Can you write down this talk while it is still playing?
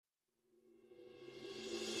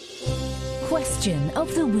Question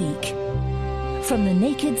of the week from the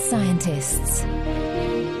Naked Scientists.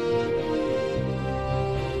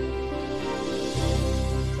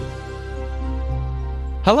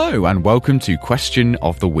 Hello and welcome to Question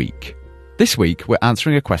of the Week. This week we're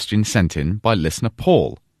answering a question sent in by listener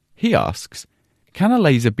Paul. He asks, can a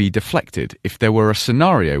laser be deflected if there were a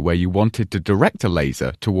scenario where you wanted to direct a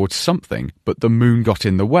laser towards something but the moon got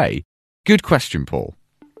in the way? Good question, Paul.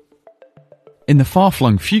 In the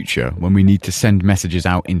far-flung future, when we need to send messages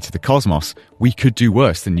out into the cosmos, we could do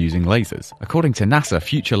worse than using lasers. According to NASA,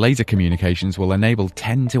 future laser communications will enable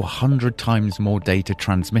 10 to 100 times more data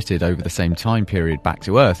transmitted over the same time period back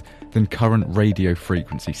to Earth than current radio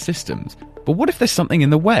frequency systems. But what if there's something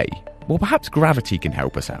in the way? Well, perhaps gravity can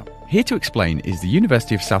help us out. Here to explain is the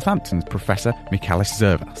University of Southampton's Professor Michalis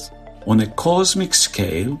Zervas. On a cosmic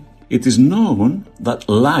scale, it is known that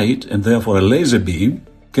light, and therefore a laser beam,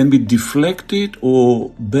 can be deflected or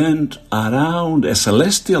bent around a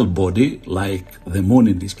celestial body, like the moon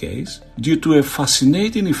in this case, due to a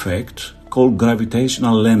fascinating effect called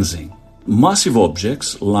gravitational lensing. Massive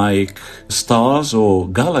objects like stars or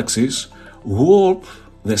galaxies warp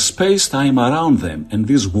the space-time around them, and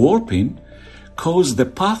this warping causes the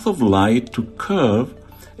path of light to curve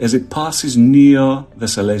as it passes near the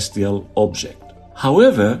celestial object.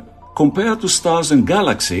 However, compared to stars and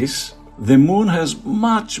galaxies, the moon has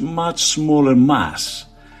much smaller mass,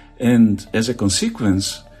 and as a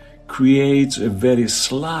consequence creates a very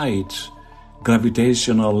slight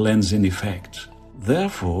gravitational lensing effect.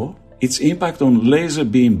 Therefore, its impact on laser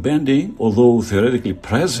beam bending, although theoretically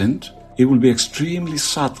present, it will be extremely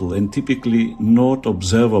subtle and typically not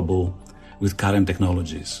observable with current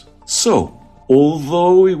technologies. So,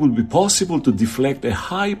 although it will be possible to deflect a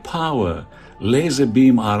high-power laser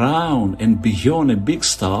beam around and beyond a big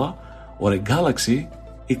star or a galaxy,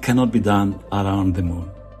 it cannot be done around the moon.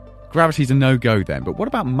 Gravity's a no-go then, but what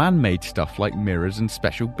about man-made stuff like mirrors and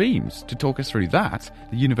special beams? To talk us through that,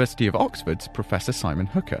 the University of Oxford's Professor Simon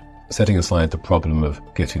Hooker. Setting aside the problem of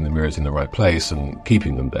getting the mirrors in the right place and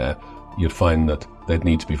keeping them there, you'd find that they'd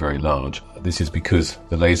need to be very large. This is because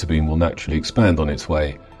the laser beam will naturally expand on its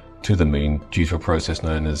way to the moon due to a process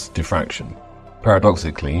known as diffraction.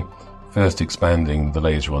 Paradoxically, first expanding the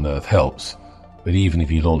laser on Earth helps, but even if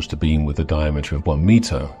you launched a beam with a diameter of 1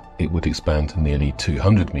 meter, it would expand to nearly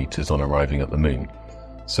 200 meters on arriving at the moon.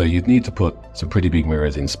 So you'd need to put some pretty big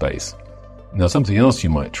mirrors in space. Now, something else you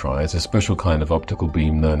might try is a special kind of optical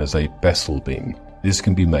beam known as a Bessel beam. This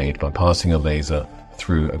can be made by passing a laser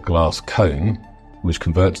through a glass cone, which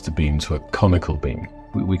converts the beam to a conical beam.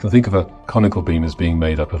 We can think of a conical beam as being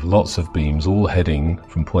made up of lots of beams all heading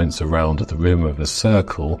from points around the rim of a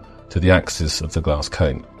circle to the axis of the glass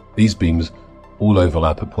cone. These beams all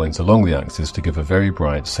overlap at points along the axis to give a very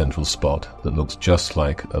bright central spot that looks just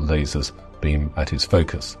like a laser's beam at its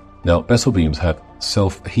focus. Now, Bessel beams have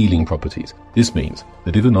self-healing properties. This means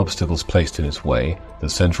that if an obstacle is placed in its way, the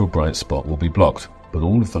central bright spot will be blocked, but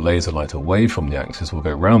all of the laser light away from the axis will go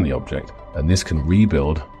round the object, and this can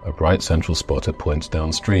rebuild a bright central spot at points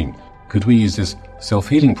downstream. Could we use this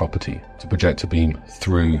self-healing property to project a beam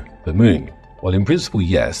through the moon? Well, in principle,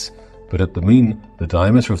 yes. But at the moon, the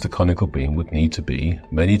diameter of the conical beam would need to be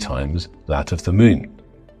many times that of the moon.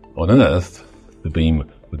 On Earth, the beam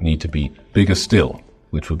would need to be bigger still,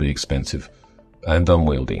 which would be expensive and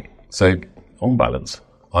unwieldy. So, on balance,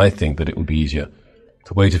 I think that it would be easier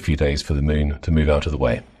to wait a few days for the moon to move out of the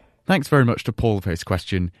way. Thanks very much to Paul for his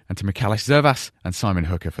question, and to Michalis Zervas and Simon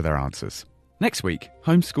Hooker for their answers. Next week,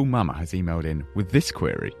 Homeschool Mama has emailed in with this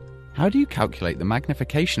query. How do you calculate the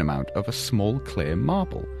magnification amount of a small clear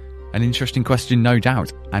marble? An interesting question, no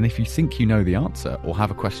doubt, and if you think you know the answer or have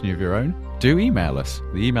a question of your own, do email us.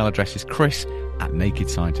 The email address is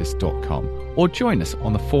chris@nakedscientists.com, or join us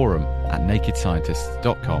on the forum at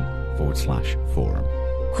nakedscientists.com/forum.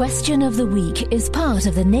 Question of the Week is part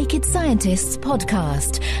of the Naked Scientists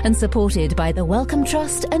podcast and supported by the Wellcome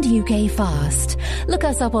Trust and UK Fast. Look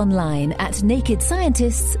us up online at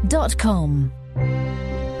nakedscientists.com.